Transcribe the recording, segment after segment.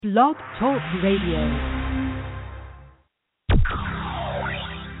Blog Talk Radio.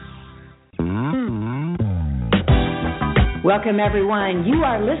 Welcome, everyone. You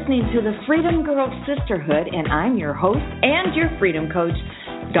are listening to the Freedom Girl Sisterhood, and I'm your host and your freedom coach,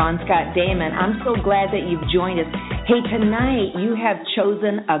 Dawn Scott Damon. I'm so glad that you've joined us. Hey, tonight you have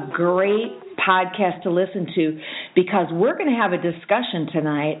chosen a great podcast to listen to because we're going to have a discussion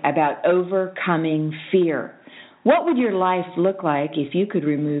tonight about overcoming fear. What would your life look like if you could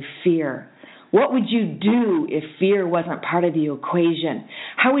remove fear? What would you do if fear wasn't part of the equation?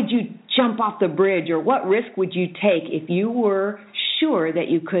 How would you jump off the bridge, or what risk would you take if you were sure that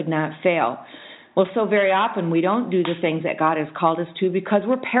you could not fail? Well, so very often we don't do the things that God has called us to because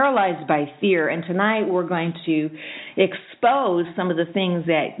we're paralyzed by fear. And tonight we're going to expose some of the things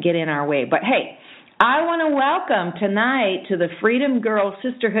that get in our way. But hey, I want to welcome tonight to the Freedom Girl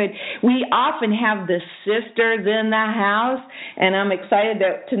Sisterhood. We often have the sisters in the house, and I'm excited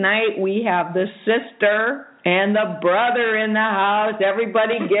that tonight we have the sister and the brother in the house.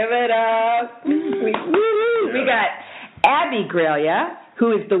 Everybody give it up. We got Abby Grella,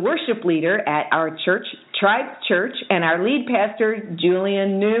 who is the worship leader at our church, Tribe Church, and our lead pastor,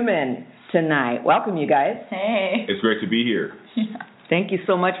 Julian Newman, tonight. Welcome, you guys. Hey. It's great to be here. Thank you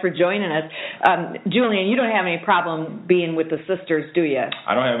so much for joining us. Julian, you don't have any problem being with the sisters, do you?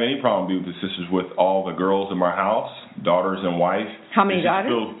 I don't have any problem being with the sisters, with all the girls in my house, daughters and wife. How many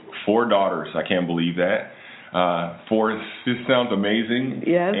daughters? 4 daughters. I can't believe that. 4, this sounds amazing.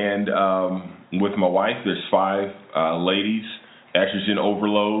 Yes. And with my wife, there's 5 ladies, estrogen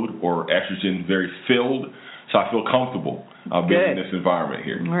overload or estrogen very filled, so I feel comfortable being in this environment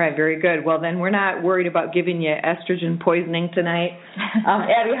here. All right, very good. Well, then we're not worried about giving you estrogen poisoning tonight.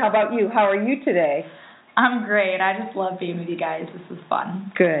 Abby, how about you? How are you today? I'm great. I just love being with you guys. This is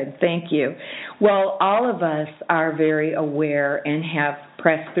fun. Good. Thank you. Well, all of us are very aware and have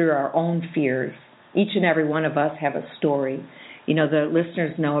pressed through our own fears. Each and every one of us have a story. You know, the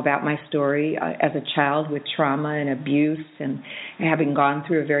listeners know about my story as a child with trauma and abuse and having gone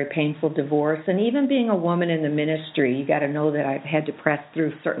through a very painful divorce, and even being a woman in the ministry. You got to know that I've had to press through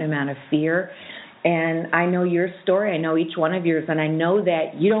a certain amount of fear. And I know your story. I know each one of yours. And I know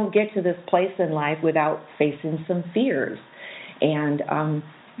that you don't get to this place in life without facing some fears. And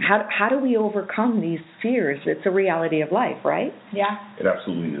how do we overcome these fears? It's a reality of life, right? Yeah. It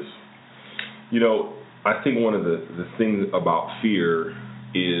absolutely is. You know, I think one of the things about fear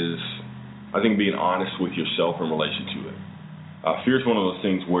is, I think, being honest with yourself in relation to it. Fear is one of those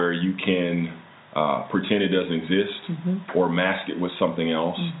things where you can pretend it doesn't exist or mask it with something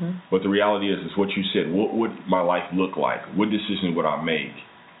else. But the reality is what you said. What would my life look like? What decision would I make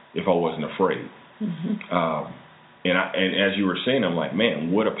if I wasn't afraid? And as you were saying, I'm like,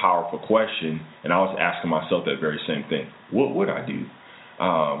 man, what a powerful question. And I was asking myself that very same thing. What would I do?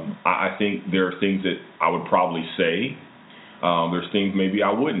 I think there are things that I would probably say. There's things maybe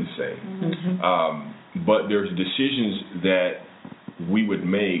I wouldn't say. But there's decisions that we would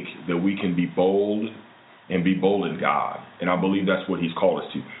make that we can be bold and be bold in God. And I believe that's what He's called us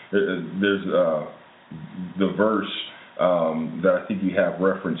to. There's the verse that I think you have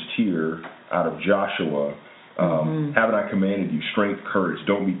referenced here out of Joshua. Haven't I commanded you strength, courage?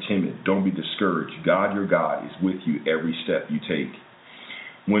 Don't be timid. Don't be discouraged. God, your God, is with you every step you take.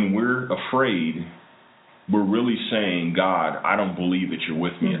 When we're afraid, we're really saying, God, I don't believe that you're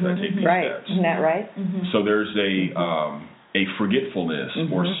with me as I take these steps. Isn't that right? So there's a forgetfulness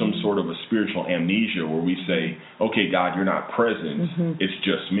or some sort of a spiritual amnesia where we say, okay, God, you're not present. It's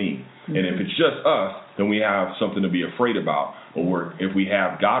just me. And if it's just us, then we have something to be afraid about. Or if we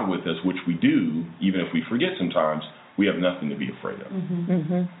have God with us, which we do, even if we forget sometimes, we have nothing to be afraid of.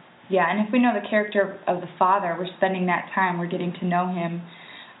 Yeah, and if we know the character of the Father, we're spending that time, we're getting to know Him.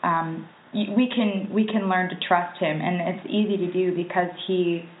 We can learn to trust Him, and it's easy to do because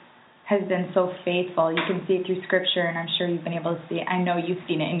He has been so faithful. You can see it through Scripture, and I'm sure you've been able to see it. I know you've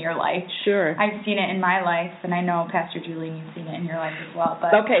seen it in your life. Sure. I've seen it in my life, and I know, Pastor Julian, you've seen it in your life as well.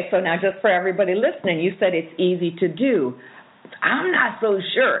 But okay, so now just for everybody listening, you said it's easy to do. I'm not so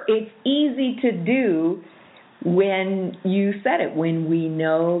sure. It's easy to do when you said it, when we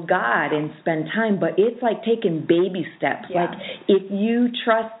know God and spend time, but it's like taking baby steps. Yeah. Like if you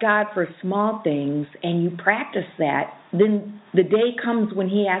trust God for small things and you practice that, then the day comes when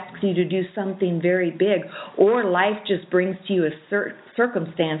He asks you to do something very big, or life just brings to you a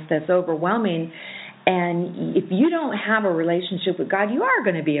circumstance that's overwhelming. And if you don't have a relationship with God, you are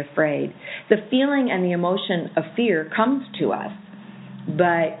going to be afraid. The feeling and the emotion of fear comes to us,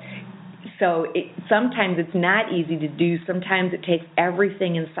 but so sometimes it's not easy to do. Sometimes it takes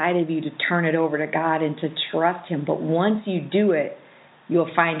everything inside of you to turn it over to God and to trust Him. But once you do it, you'll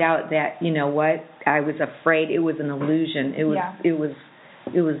find out that, you know what, I was afraid. It was an illusion. It was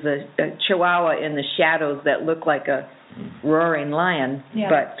a chihuahua in the shadows that looked like a roaring lion. Yeah,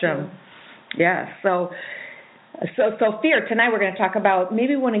 but So fear. Tonight we're going to talk about,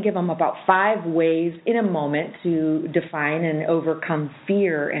 maybe we want to give them about 5 ways in a moment to define and overcome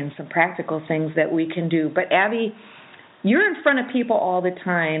fear, and some practical things that we can do. But Abby, you're in front of people all the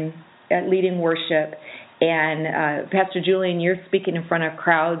time at leading worship, and Pastor Julian, you're speaking in front of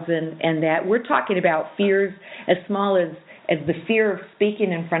crowds, and that we're talking about fears as small as the fear of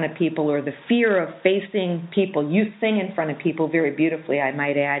speaking in front of people, or the fear of facing people. You sing in front of people very beautifully, I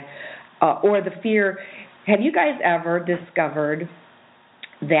might add, or the fear. Have you guys ever discovered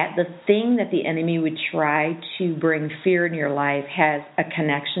that the thing that the enemy would try to bring fear in your life has a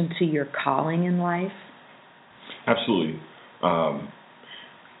connection to your calling in life? Absolutely.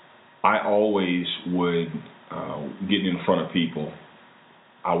 I always would get in front of people.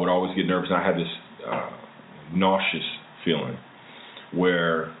 I would always get nervous, and I had this nauseous feeling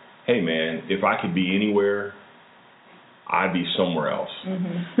where, hey man, if I could be anywhere, I'd be somewhere else.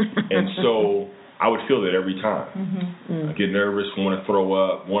 And so I would feel that every time. I get nervous, want to throw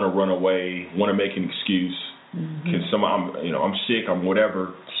up, want to run away, want to make an excuse. Can I'm sick, I'm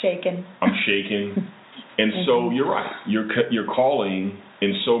whatever. I'm shaking. And so you're right. Your calling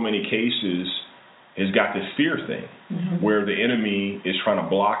in so many cases has got this fear thing where the enemy is trying to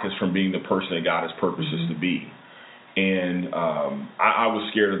block us from being the person that God has purposed us to be. And I was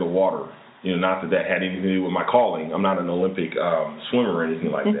scared of the water. Not that had anything to do with my calling. I'm not an Olympic swimmer or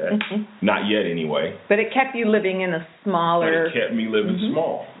anything like that. Not yet, anyway. But it kept you living in a smaller... But it kept me living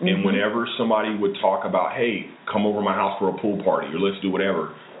small. And whenever somebody would talk about, hey, come over to my house for a pool party, or let's do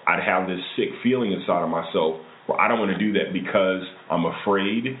whatever, I'd have this sick feeling inside of myself where I don't want to do that because I'm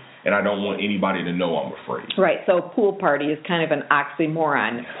afraid, and I don't want anybody to know I'm afraid. Right, so pool party is kind of an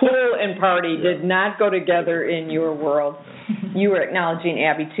oxymoron. Pool and party did not go together in your world. You were acknowledging,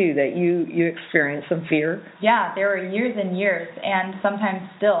 Abby, too, that you experienced some fear. Yeah, there were years and years, and sometimes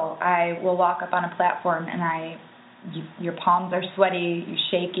still I will walk up on a platform and your palms are sweaty, you're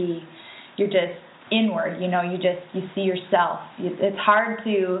shaky, you're just inward, you see yourself. It's hard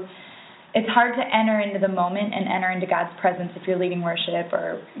to enter into the moment and enter into God's presence if you're leading worship,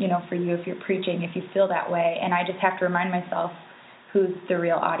 or, for you if you're preaching, if you feel that way. And I just have to remind myself who's the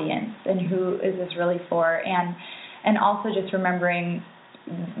real audience and who is this really for, and also just remembering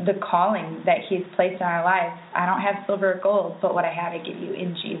the calling that He's placed in our lives. I don't have silver or gold, but what I have I give you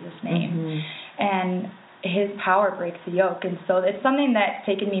in Jesus' name. And His power breaks the yoke. And so it's something that's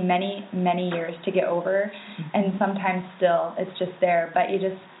taken me many, many years to get over, and sometimes still it's just there. But you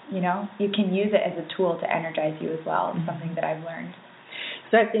just, you can use it as a tool to energize you as well. It's something that I've learned.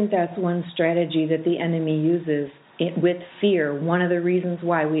 So I think that's one strategy that the enemy uses with fear. One of the reasons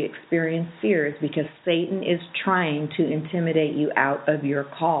why we experience fear is because Satan is trying to intimidate you out of your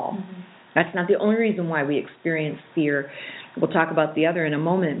call. That's not the only reason why we experience fear. We'll talk about the other in a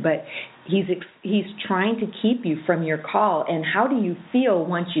moment, but he's trying to keep you from your call. And how do you feel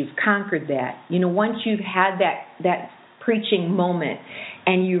once you've conquered that? Once you've had that preaching moment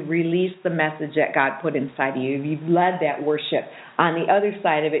and you've released the message that God put inside of you, you've led that worship. On the other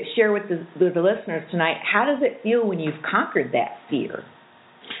side of it, share with the listeners tonight, how does it feel when you've conquered that fear?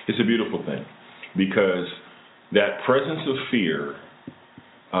 It's a beautiful thing, because that presence of fear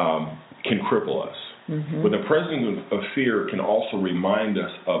can cripple us. But the presence of fear can also remind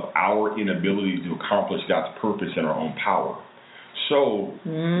us of our inability to accomplish God's purpose in our own power. So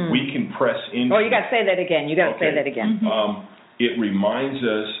we can press into... Oh, you got to say that again. Say that again. It reminds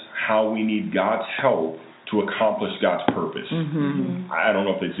us how we need God's help to accomplish God's purpose. I don't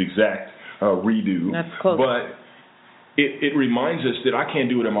know if it's exact redo, that's close. But it reminds us that I can't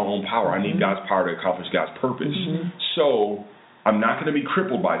do it in my own power. I need God's power to accomplish God's purpose. So I'm not going to be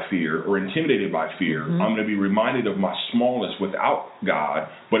crippled by fear or intimidated by fear. I'm going to be reminded of my smallness without God,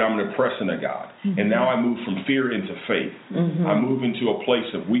 but I'm going to press into God. And now I move from fear into faith. I move into a place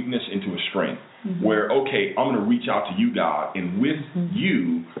of weakness into a strength where, okay, I'm going to reach out to you, God, and with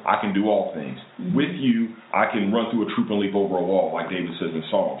you, I can do all things. With you, I can run through a troop and leap over a wall, like David says in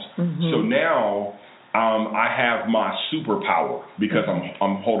Psalms. So now I have my superpower because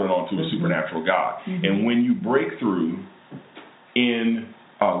I'm holding on to a supernatural God. And when you break through in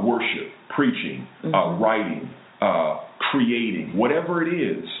worship, preaching, writing, creating, whatever it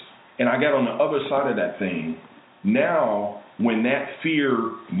is, and I got on the other side of that thing, now when that fear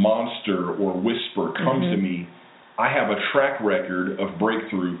monster or whisper comes to me, I have a track record of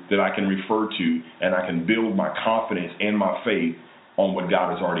breakthrough that I can refer to, and I can build my confidence and my faith on what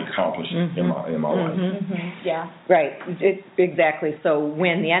God has already accomplished in my life. Yeah, right. Exactly. So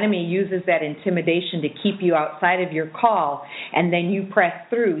when the enemy uses that intimidation to keep you outside of your call, and then you press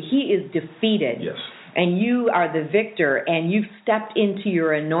through, he is defeated. Yes. And you are the victor, and you've stepped into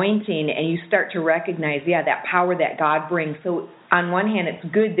your anointing, and you start to recognize, that power that God brings. So on one hand,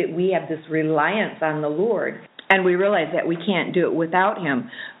 it's good that we have this reliance on the Lord, and we realize that we can't do it without him.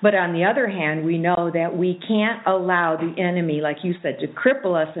 But on the other hand, we know that we can't allow the enemy, like you said, to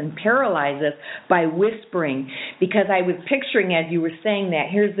cripple us and paralyze us by whispering. Because I was picturing, as you were saying that,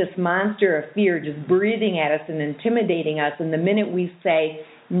 here's this monster of fear just breathing at us and intimidating us. And the minute we say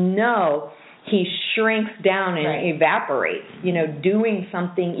no, he shrinks down and evaporates. Doing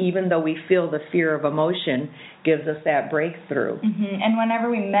something, even though we feel the fear of emotion, gives us that breakthrough. And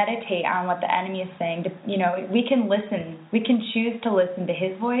whenever we meditate on what the enemy is saying, we can listen. We can choose to listen to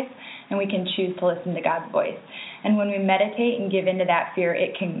his voice, and we can choose to listen to God's voice. And when we meditate and give into that fear,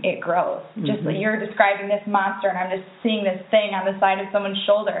 it grows. Just like you're describing this monster, and I'm just seeing this thing on the side of someone's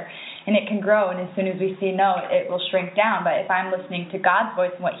shoulder, and it can grow. And as soon as we see no, it will shrink down. But if I'm listening to God's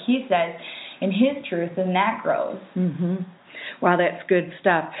voice and what he says in his truth, then that grows. Wow, that's good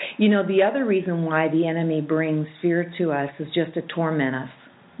stuff. The other reason why the enemy brings fear to us is just to torment us.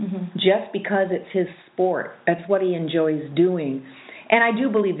 Just because it's his sport. That's what he enjoys doing. And I do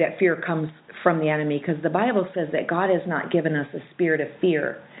believe that fear comes from the enemy, because the Bible says that God has not given us a spirit of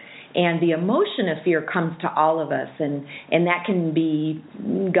fear. And the emotion of fear comes to all of us, and that can be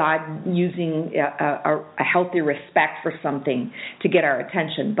God using a healthy respect for something to get our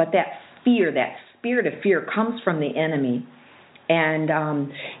attention. But that fear, that spirit of fear, comes from the enemy.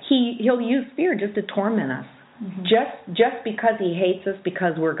 And he'll use fear just to torment us, just because he hates us,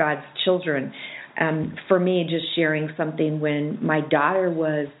 because we're God's children. For me, just sharing something, when my daughter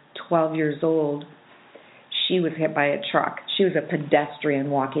was 12 years old, she was hit by a truck. She was a pedestrian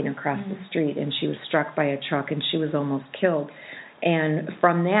walking across the street, and she was struck by a truck, and she was almost killed. And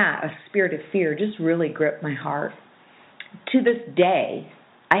from that, a spirit of fear just really gripped my heart. To this day,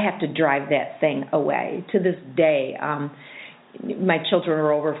 I have to drive that thing away. To this day, my children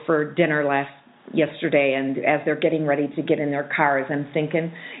were over for dinner yesterday, and as they're getting ready to get in their cars, I'm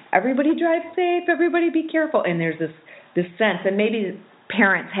thinking, everybody drive safe, everybody be careful. And there's this sense, and maybe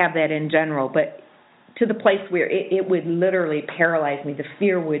parents have that in general, but to the place where it would literally paralyze me. The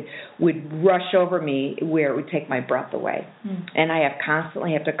fear would rush over me, where it would take my breath away. And I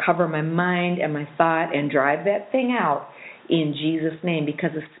constantly have to cover my mind and my thought and drive that thing out in Jesus' name,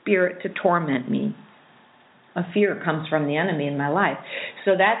 because a spirit to torment me, a fear, comes from the enemy in my life.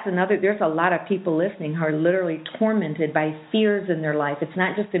 So that's there's a lot of people listening who are literally tormented by fears in their life. It's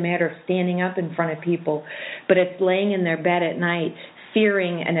not just a matter of standing up in front of people, but it's laying in their bed at night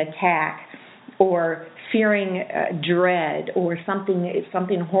fearing an attack, or fearing dread, or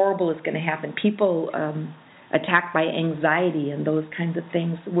something horrible is going to happen. People attacked by anxiety and those kinds of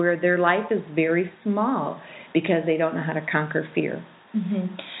things, where their life is very small because they don't know how to conquer fear.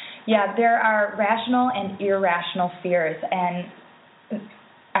 Yeah, there are rational and irrational fears, and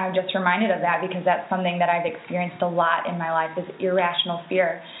I'm just reminded of that because that's something that I've experienced a lot in my life, is irrational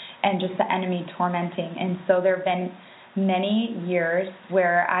fear and just the enemy tormenting. And so there have been many years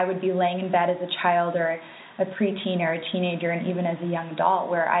where I would be laying in bed as a child, or a preteen, or a teenager, and even as a young adult,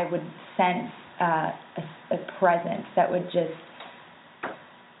 where I would sense a presence that would just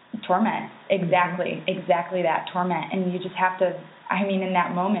torment. Exactly that, torment. And you just have to, in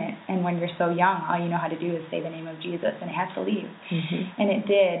that moment, and when you're so young, all you know how to do is say the name of Jesus, and it has to leave. And it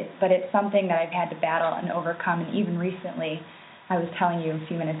did, but it's something that I've had to battle and overcome. And even recently, I was telling you a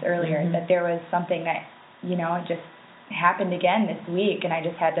few minutes earlier that there was something that, it just happened again this week, and I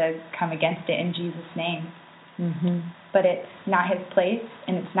just had to come against it in Jesus' name. But it's not his place,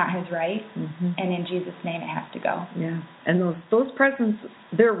 and it's not his right, and in Jesus' name it has to go. Yeah, and those presents,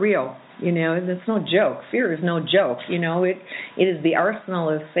 they're real. It's no joke. Fear is no joke. It is the arsenal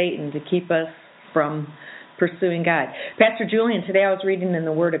of Satan to keep us from pursuing God. Pastor Julian, today I was reading in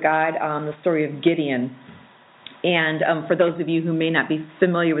the Word of God the story of Gideon. And for those of you who may not be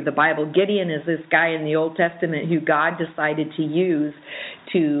familiar with the Bible, Gideon is this guy in the Old Testament who God decided to use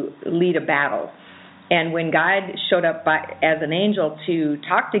to lead a battle. And when God showed up as an angel to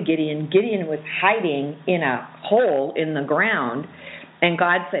talk to Gideon, Gideon was hiding in a hole in the ground. And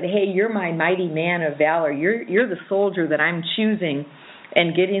God said, "Hey, you're my mighty man of valor. You're the soldier that I'm choosing."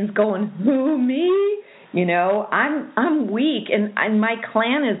 And Gideon's going, "Who, me? I'm weak, and my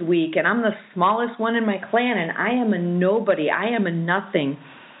clan is weak, and I'm the smallest one in my clan, and I am a nobody. I am a nothing."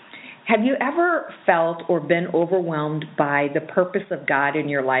 Have you ever felt or been overwhelmed by the purpose of God in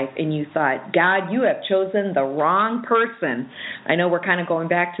your life and you thought, God, you have chosen the wrong person? I know we're kind of going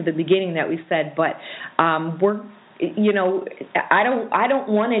back to the beginning that we said, but I don't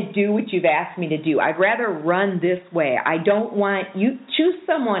want to do what you've asked me to do. I'd rather run this way. I don't want you choose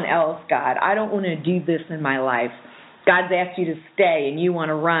someone else, God. I don't want to do this in my life. God's asked you to stay and you want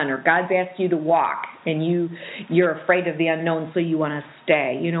to run, or God's asked you to walk and you're afraid of the unknown, so you want to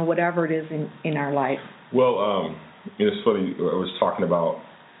stay. Whatever it is in our life. Well, it's funny. I was talking about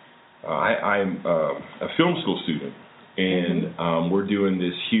I'm a film school student, and we're doing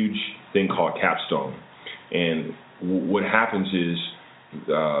this huge thing called Capstone. And what happens is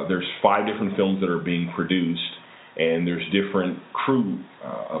there's 5 different films that are being produced, and there's different crew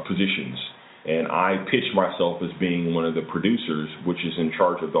positions. And I pitched myself as being one of the producers, which is in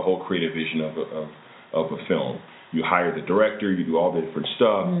charge of the whole creative vision of a film. You hire the director, you do all the different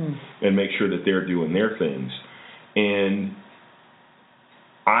stuff, and make sure that they're doing their things. And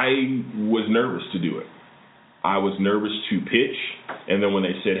I was nervous to do it. I was nervous to pitch, and then when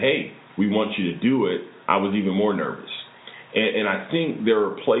they said, hey, we want you to do it, I was even more nervous. And I think there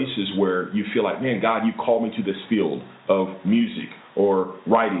are places where you feel like, man, God, you called me to this field of music or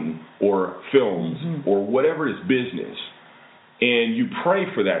writing or films or whatever is business. And you pray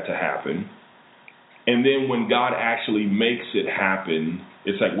for that to happen. And then when God actually makes it happen,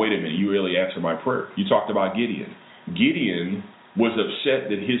 it's like, wait a minute, you really answered my prayer. You talked about Gideon. Gideon was upset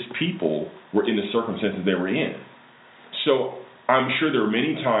that his people were in the circumstances they were in. So I'm sure there were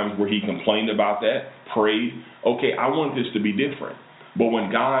many times where he complained about that, prayed, okay, I want this to be different. But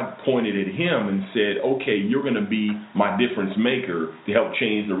when God pointed at him and said, okay, you're going to be my difference maker to help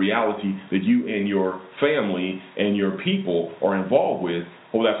change the reality that you and your family and your people are involved with,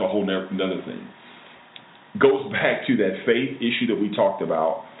 oh, that's a whole another thing. Goes back to that faith issue that we talked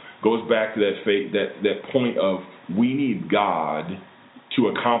about, goes back to that faith, that point of we need God to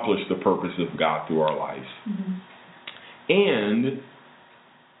accomplish the purpose of God through our life. And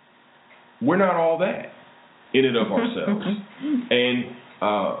we're not all that in and of ourselves. And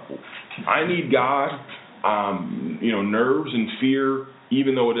I need God, nerves and fear,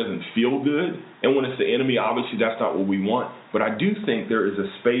 even though it doesn't feel good. And when it's the enemy, obviously that's not what we want. But I do think there is a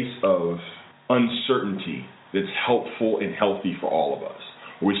space of uncertainty that's helpful and healthy for all of us.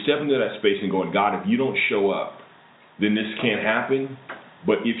 Where we step into that space and going, God, if you don't show up, then this can't happen.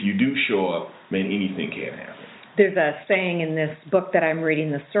 But if you do show up, man, anything can happen. There's a saying in this book that I'm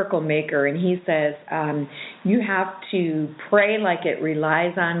reading, The Circle Maker, and he says, you have to pray like it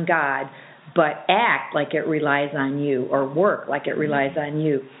relies on God, but act like it relies on you, or work like it relies on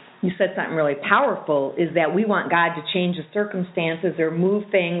you. You said something really powerful, is that we want God to change the circumstances or move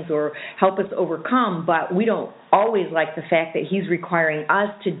things or help us overcome, but we don't always like the fact that he's requiring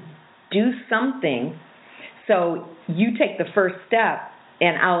us to do something. So you take the first step,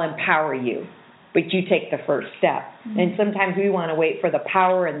 and I'll empower you. But you take the first step. And sometimes we want to wait for the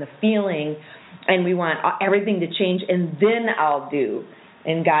power and the feeling, and we want everything to change, and then I'll do.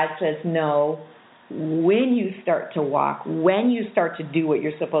 And God says, no, when you start to walk, when you start to do what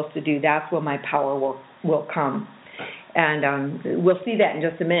you're supposed to do, that's when my power will come. And we'll see that in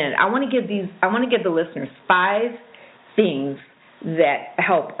just a minute. I want to give the listeners 5 things that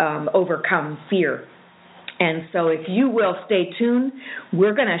help overcome fear. And so if you will stay tuned,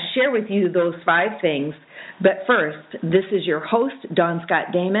 we're going to share with you those 5 things. But first, this is your host, Dawn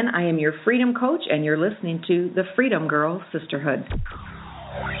Scott Damon. I am your Freedom Coach, and you're listening to the Freedom Girl Sisterhood.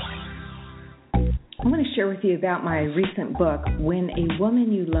 I want to share with you about my recent book, When a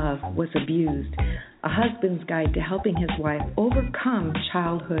Woman You Love Was Abused, a husband's guide to helping his wife overcome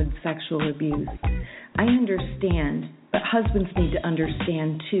childhood sexual abuse. I understand, but husbands need to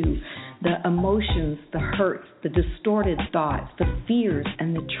understand too, the emotions, the hurts, the distorted thoughts, the fears,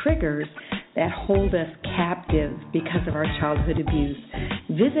 and the triggers that hold us captive because of our childhood abuse.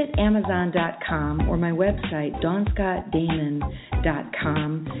 Visit Amazon.com or my website,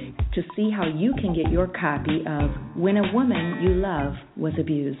 DawnScottDamon.com, to see how you can get your copy of When a Woman You Love Was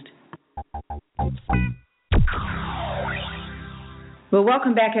Abused. Well,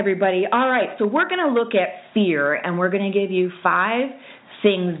 welcome back, everybody. All right, so we're going to look at fear, and we're going to give you 5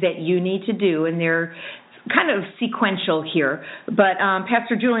 things that you need to do, and they're kind of sequential here. But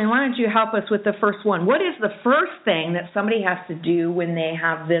Pastor Julian, why don't you help us with the first one? What is the first thing that somebody has to do when they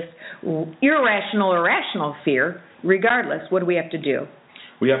have this irrational or rational fear? Regardless, what do we have to do?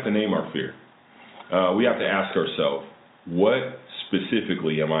 We have to name our fear. We have to ask ourselves, what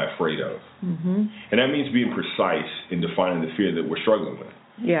specifically am I afraid of? And that means being precise in defining the fear that we're struggling with.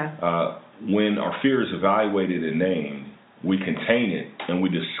 Yeah. When our fear is evaluated and named, we contain it, and we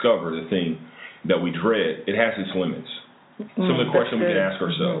discover the thing that we dread, it has its limits. Some of the questions we can ask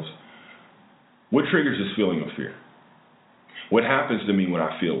ourselves. What triggers this feeling of fear? What happens to me when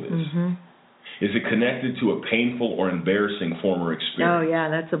I feel this? Is it connected to a painful or embarrassing former experience? Oh, yeah,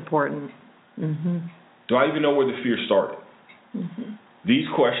 that's important. Do I even know where the fear started? These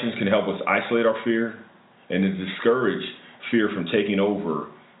questions can help us isolate our fear and to discourage fear from taking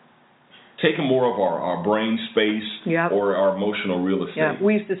more of our brain space or our emotional real estate. Yeah,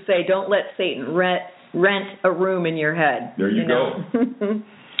 we used to say, don't let Satan rent a room in your head. There you go.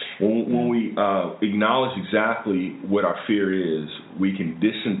 When we acknowledge exactly what our fear is, we can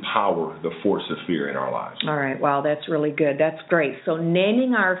disempower the force of fear in our lives. All right. Wow, that's really good. That's great. So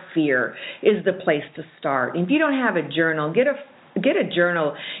naming our fear is the place to start. If you don't have a journal, get a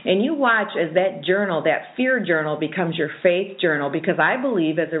journal, and you watch as that journal, that fear journal, becomes your faith journal, because I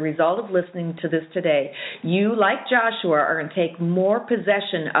believe as a result of listening to this today, you, like Joshua, are going to take more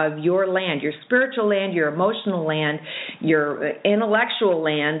possession of your land, your spiritual land, your emotional land, your intellectual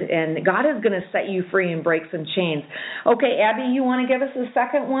land, and God is going to set you free and break some chains. Okay, Abby, you want to give us a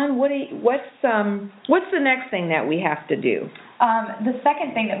second one? What's the next thing that we have to do? The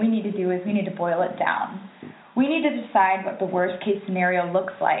second thing that we need to do is we need to boil it down. We need to decide what the worst-case scenario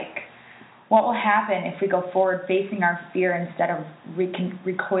looks like. What will happen if we go forward facing our fear instead of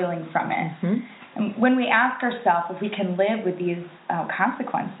recoiling from it? And when we ask ourselves if we can live with these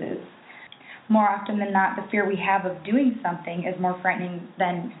consequences, more often than not, the fear we have of doing something is more frightening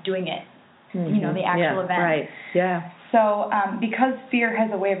than doing it, the actual event. Right, yeah. So because fear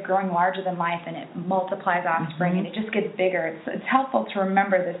has a way of growing larger than life, and it multiplies offspring, and it just gets bigger, it's helpful to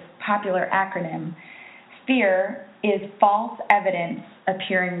remember this popular acronym. Fear is false evidence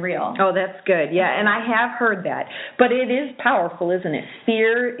appearing real. Oh, that's good. Yeah, and I have heard that. But it is powerful, isn't it?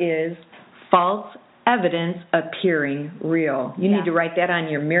 Fear is false evidence appearing real. You need to write that on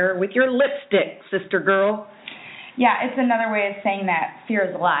your mirror with your lipstick, sister girl. Yeah, it's another way of saying that fear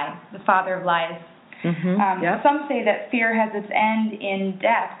is a lie, the father of lies. Some say that fear has its end in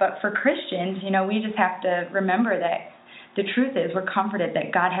death, but for Christians, we just have to remember that the truth is we're comforted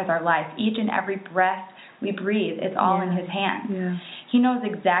that God has our life. Each and every breath we breathe, it's all in His hands. Yeah. He knows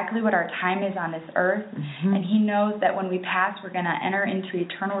exactly what our time is on this earth, and He knows that when we pass, we're going to enter into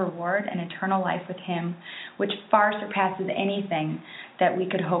eternal reward and eternal life with Him, which far surpasses anything that we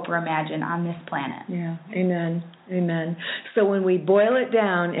could hope or imagine on this planet. Yeah, amen, amen. So when we boil it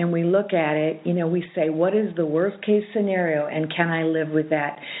down and we look at it, we say, what is the worst case scenario, and can I live with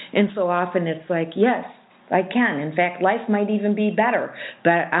that? And so often it's like, yes, I can. In fact, life might even be better, but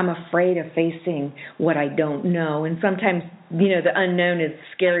I'm afraid of facing what I don't know. And sometimes, the unknown is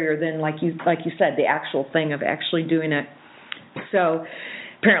scarier than, like you said, the actual thing of actually doing it. So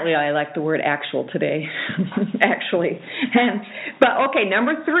apparently I like the word actual today, actually. But okay,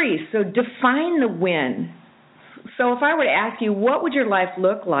 number 3, so define the win. So if I were to ask you, what would your life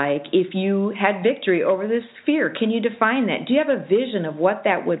look like if you had victory over this fear? Can you define that? Do you have a vision of what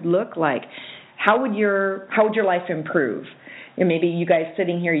that would look like? How would your life improve? And maybe you guys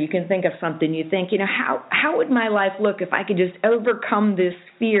sitting here, you can think of something. You think, how would my life look if I could just overcome this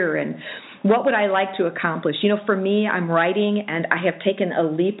fear? And what would I like to accomplish? For me, I'm writing, and I have taken a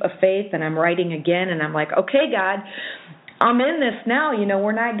leap of faith, and I'm writing again, and I'm like, okay, God, I'm in this now.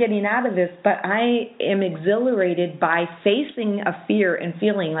 We're not getting out of this, but I am exhilarated by facing a fear and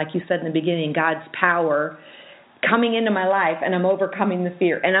feeling, like you said in the beginning, God's power coming into my life, and I'm overcoming the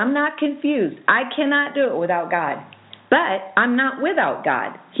fear. And I'm not confused. I cannot do it without God. But I'm not without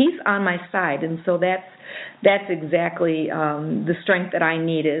God. He's on my side. And so that's exactly the strength that I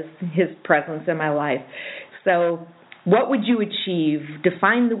need, is His presence in my life. So what would you achieve?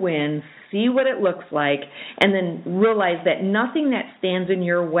 Define the win, see what it looks like, and then realize that nothing that stands in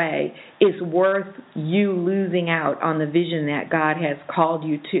your way is worth you losing out on the vision that God has called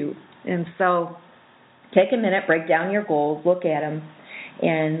you to. And so take a minute, break down your goals, look at them,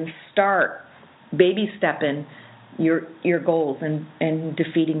 and start baby stepping your goals and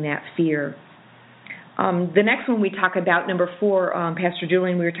defeating that fear. The next one we talk about, number 4, Pastor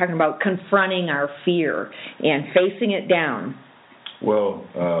Julian, we were talking about confronting our fear and facing it down. Well,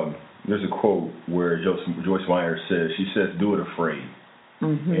 there's a quote where Joyce Meyer says, do it afraid.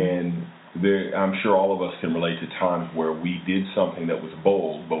 And I'm sure all of us can relate to times where we did something that was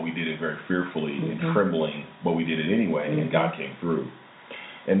bold, but we did it very fearfully and trembling, but we did it anyway, and God came through.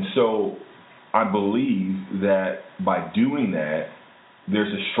 And so I believe that by doing that,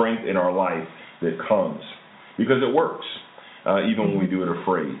 there's a strength in our life that comes, because it works, even when we do it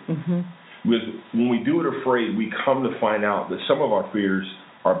afraid. Because when we do it afraid, we come to find out that some of our fears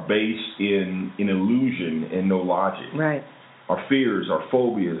are based in illusion and no logic. Right. Our fears, our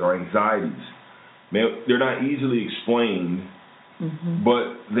phobias, our anxieties, they're not easily explained,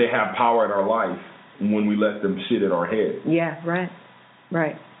 but they have power in our life when we let them sit in our head. Yeah, right.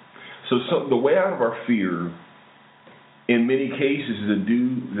 So the way out of our fear, in many cases, is to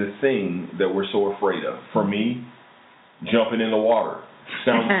do the thing that we're so afraid of. For me, jumping in the water.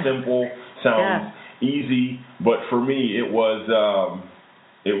 Sounds simple, sounds easy, but for me, it was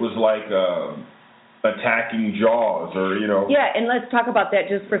like attacking Jaws, or Yeah, and let's talk about that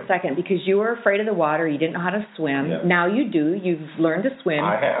just for a second, because you were afraid of the water. You didn't know how to swim. Yeah. Now you do. You've learned to swim.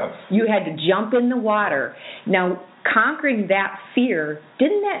 I have. You had to jump in the water. Now, conquering that fear,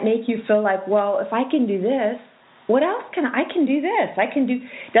 didn't that make you feel like, well, if I can do this, what else can I can do this?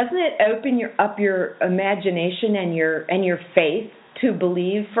 Doesn't it open up your imagination and your faith to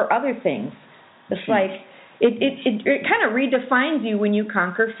believe for other things? It's like it kind of redefines you when you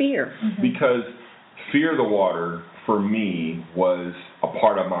conquer fear. Because fear of the water, for me, was a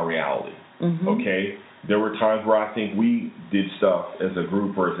part of my reality, okay? There were times where I think we did stuff as a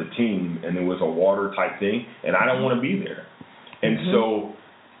group or as a team, and it was a water-type thing, and I don't want to be there. And so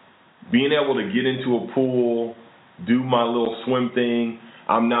being able to get into a pool, do my little swim thing,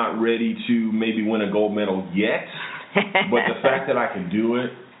 I'm not ready to maybe win a gold medal yet, but the fact that I can do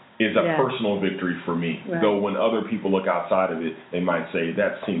it is a personal victory for me. Right. Though when other people look outside of it, they might say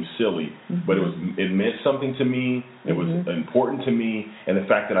that seems silly, but it meant something to me. It was important to me, and the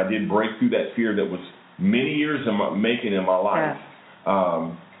fact that I did break through that fear that was many years in making in my life,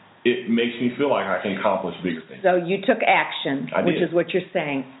 it makes me feel like I can accomplish bigger things. So you took action, which is what you're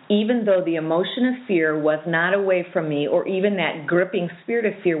saying. Even though the emotion of fear was not away from me, or even that gripping spirit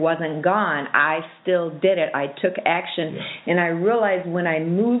of fear wasn't gone, I still did it. I took action, and I realized when I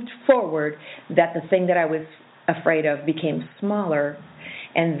moved forward that the thing that I was afraid of became smaller,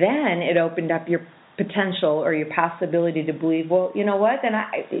 and then it opened up your potential or your possibility to believe, well, you know what, then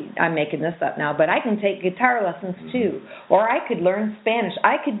I'm making this up now, but I can take guitar lessons too, or I could learn Spanish.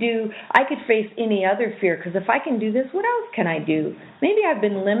 I could face any other fear, because if I can do this, what else can I do? Maybe I've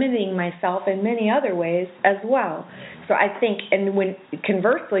been limiting myself in many other ways as well. So I think, and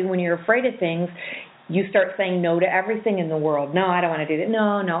conversely, when you're afraid of things, you start saying no to everything in the world. No, I don't want to do that.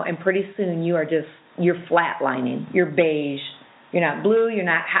 No, and pretty soon you're flatlining. You're beige. You're not blue. You're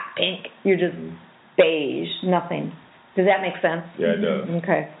not hot pink. You're just beige, nothing. Does that make sense? Yeah, it does.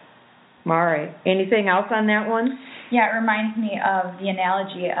 Okay. All right. Anything else on that one? Yeah, it reminds me of the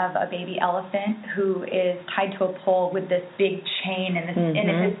analogy of a baby elephant who is tied to a pole with this big chain, and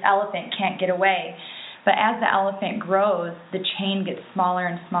this elephant can't get away. But as the elephant grows, the chain gets smaller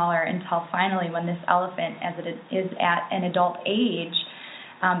and smaller until finally, when this elephant, as it is at an adult age,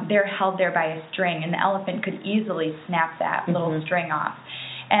 they're held there by a string, and the elephant could easily snap that little string off.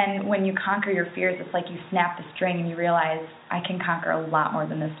 And when you conquer your fears, it's like you snap the string and you realize, I can conquer a lot more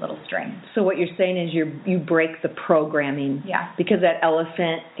than this little string. So what you're saying is you break the programming. Yeah. Because that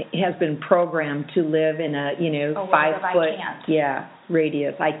elephant has been programmed to live in a 5 foot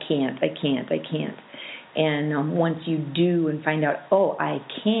radius. I can't. And once you do and find out, oh, I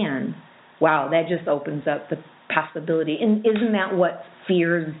can, wow, that just opens up the possibility. And isn't that what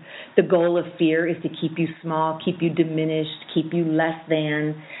the goal of fear is, to keep you small, keep you diminished, keep you less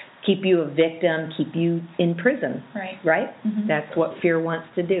than, keep you a victim, keep you in prison. Right? That's what fear wants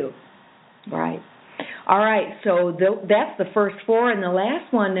to do. Right. All right, so that's the first 4, and the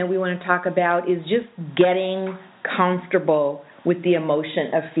last one that we want to talk about is just getting comfortable with the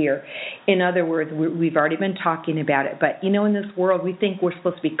emotion of fear. In other words, we've already been talking about it, but in this world we think we're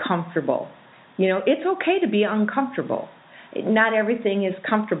supposed to be comfortable. It's okay to be uncomfortable. Not everything is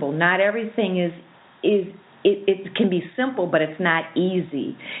comfortable. Not everything is it can be simple, but it's not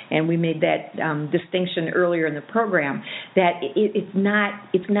easy. And we made that distinction earlier in the program, that it's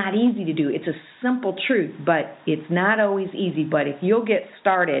not easy to do. It's a simple truth, but it's not always easy. But if you'll get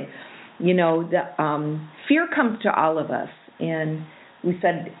started, fear comes to all of us. And we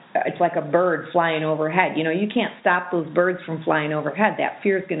said it's like a bird flying overhead. You can't stop those birds from flying overhead. That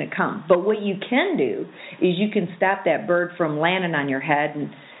fear is going to come. But what you can do is you can stop that bird from landing on your head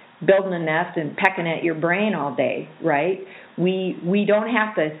and building a nest and pecking at your brain all day, right? We don't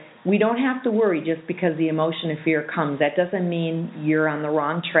have to worry just because the emotion of fear comes. That doesn't mean you're on the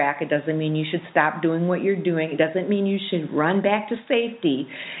wrong track. It doesn't mean you should stop doing what you're doing. It doesn't mean you should run back to safety.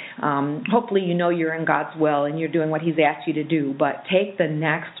 Hopefully you're in God's will and you're doing what He's asked you to do, but take the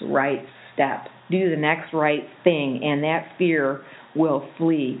next right step. Do the next right thing, and that fear will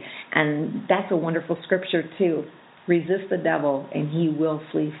flee. And that's a wonderful scripture too. Resist the devil, and he will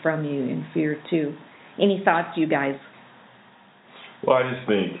flee from you in fear too. Any thoughts, you guys? Well, I just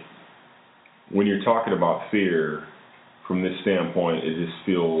think when you're talking about fear from this standpoint, it just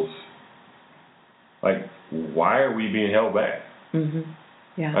feels like, why are we being held back? Mm-hmm.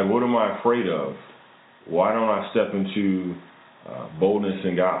 Yeah. Like, what am I afraid of? Why don't I step into boldness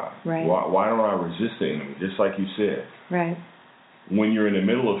in God? Right. Why don't I resist the enemy? Just like you said. Right. When you're in the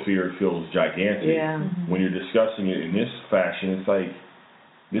middle of fear, it feels gigantic. Yeah. Mm-hmm. When you're discussing it in this fashion, it's like,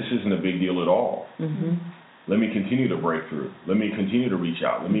 this isn't a big deal at all. Mm-hmm. Let me continue to break through. Let me continue to reach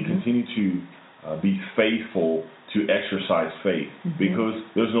out. Let me continue to be faithful to exercise faith, because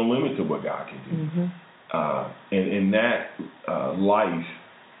there's no limit to what God can do. Mm-hmm. And that life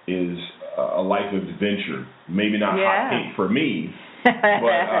is a life of adventure. Maybe not hot pink for me, but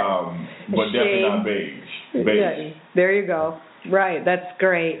definitely not beige. Yeah, there you go. Right, that's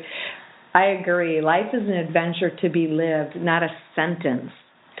great. I agree. Life is an adventure to be lived, not a sentence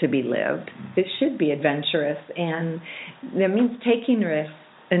to be lived. It should be adventurous, and that means taking risks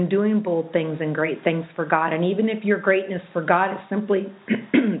and doing bold things and great things for God. And even if your greatness for God is simply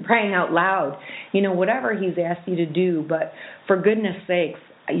praying out loud, whatever He's asked you to do, but for goodness sakes,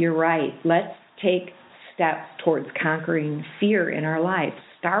 you're right. Let's take steps towards conquering fear in our life.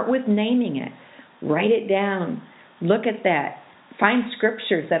 Start with naming it. Write it down. Look at that. Find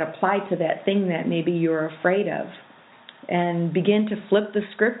scriptures that apply to that thing that maybe you're afraid of, and begin to flip the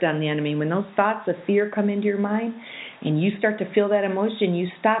script on the enemy. When those thoughts of fear come into your mind and you start to feel that emotion, you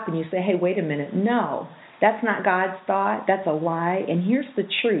stop and you say, hey, wait a minute. No, that's not God's thought. That's a lie. And here's the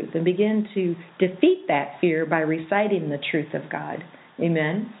truth. And begin to defeat that fear by reciting the truth of God.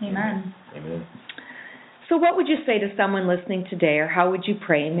 Amen? Amen. Amen. So what would you say to someone listening today, or how would you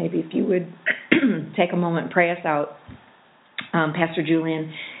pray? Maybe if you would take a moment and pray us out, Pastor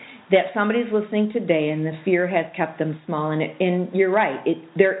Julian, that somebody's listening today and the fear has kept them small. And you're right,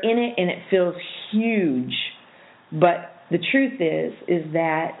 they're in it and it feels huge. But the truth is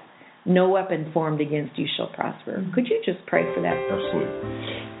that no weapon formed against you shall prosper. Could you just pray for that? Absolutely.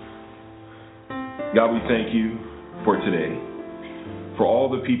 God, we thank you for today. For all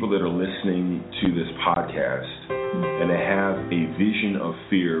the people that are listening to this podcast and that have a vision of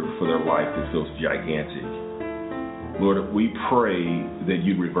fear for their life that feels gigantic, Lord, we pray that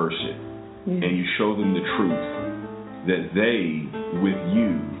you reverse it and you show them the truth that they, with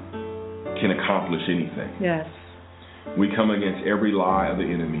you, can accomplish anything. Yes. We come against every lie of the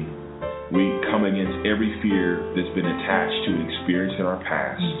enemy. We come against every fear that's been attached to an experience in our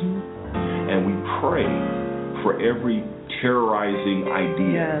past. And we pray for every terrorizing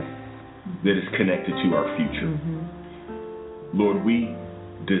idea that is connected to our future. Lord, we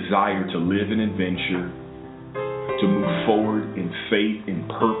desire to live in adventure, to move forward in faith, in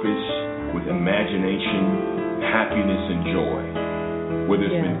purpose, with imagination, happiness, and joy. Where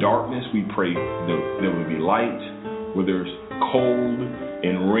there's been darkness, we pray there will be light. Where there's cold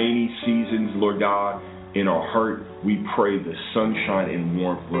and rainy seasons, Lord God, in our heart, we pray the sunshine and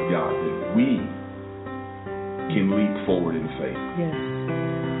warmth, Lord God, that we can leap forward in faith. Yes.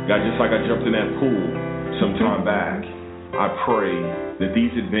 God, just like I jumped in that pool some time back, I pray that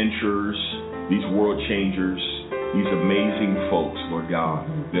these adventurers, these world changers, these amazing folks, Lord God,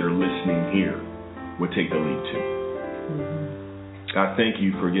 that are listening here would take the leap too. God, thank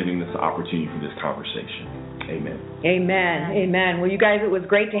you for giving us the opportunity for this conversation. Amen. Amen. Amen. Well, you guys, it was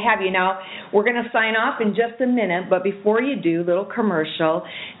great to have you. Now, we're going to sign off in just a minute, but before you do, little commercial,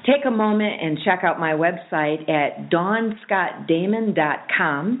 take a moment and check out my website at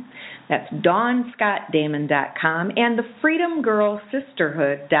DawnScottDamon.com. That's DawnScottDamon.com and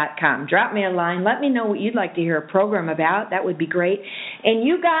thefreedomgirlsisterhood.com. Drop me a line. Let me know what you'd like to hear a program about. That would be great. And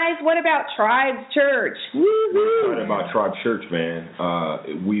you guys, what about Tribes Church? Woo-hoo. We're excited about Tribes Church, man.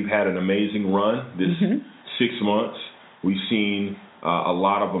 We've had an amazing run this 6 months. We've seen a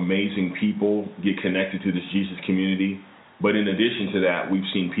lot of amazing people get connected to this Jesus community. But in addition to that, we've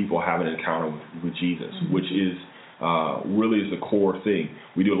seen people have an encounter with Jesus, which is really is the core thing.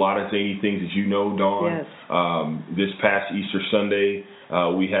 We do a lot of zany things, as you know, Dawn. Yes. This past Easter Sunday,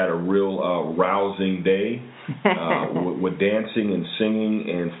 we had a real rousing day with dancing and singing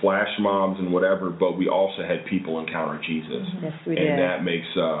and flash mobs and whatever. But we also had people encounter Jesus. Yes, we did. And that makes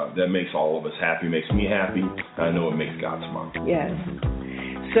all of us happy. Makes me happy. I know it makes God smile. Yes.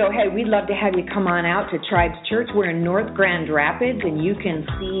 So, hey, we'd love to have you come on out to Tribes Church. We're in North Grand Rapids, and you can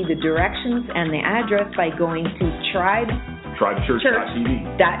see the directions and the address by going to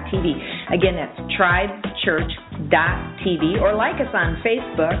TribesChurch.tv. Again, that's TribesChurch.tv, or like us on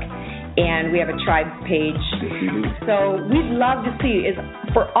Facebook, and we have a Tribes page. So we'd love to see you.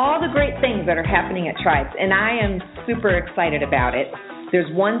 For all the great things that are happening at Tribes, and I am super excited about it,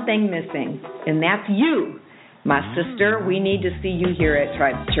 there's one thing missing, and that's you. My sister, we need to see you here at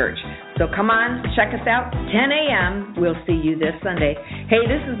Tribes Church. So come on, check us out, 10 a.m. We'll see you this Sunday. Hey,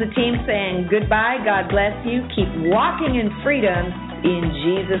 this is the team saying goodbye. God bless you. Keep walking in freedom in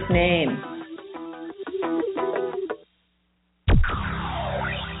Jesus' name.